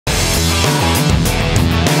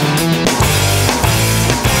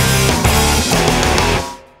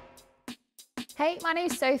Hey, my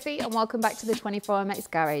name's Sophie and welcome back to the 24MX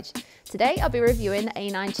Garage. Today I'll be reviewing the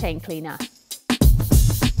A9 chain cleaner.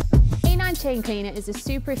 A9 chain cleaner is a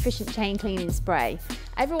super efficient chain cleaning spray.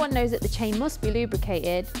 Everyone knows that the chain must be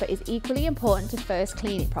lubricated, but it's equally important to first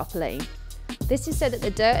clean it properly. This is so that the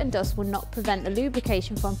dirt and dust will not prevent the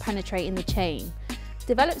lubrication from penetrating the chain.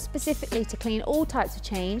 Developed specifically to clean all types of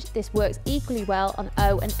chains, this works equally well on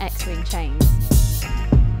O and X ring chains.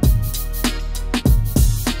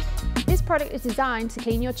 This product is designed to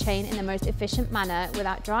clean your chain in the most efficient manner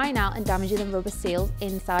without drying out and damaging the rubber seals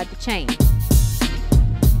inside the chain.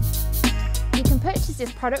 You can purchase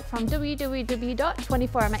this product from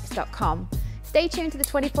www.24mx.com. Stay tuned to the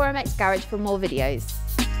 24MX Garage for more videos.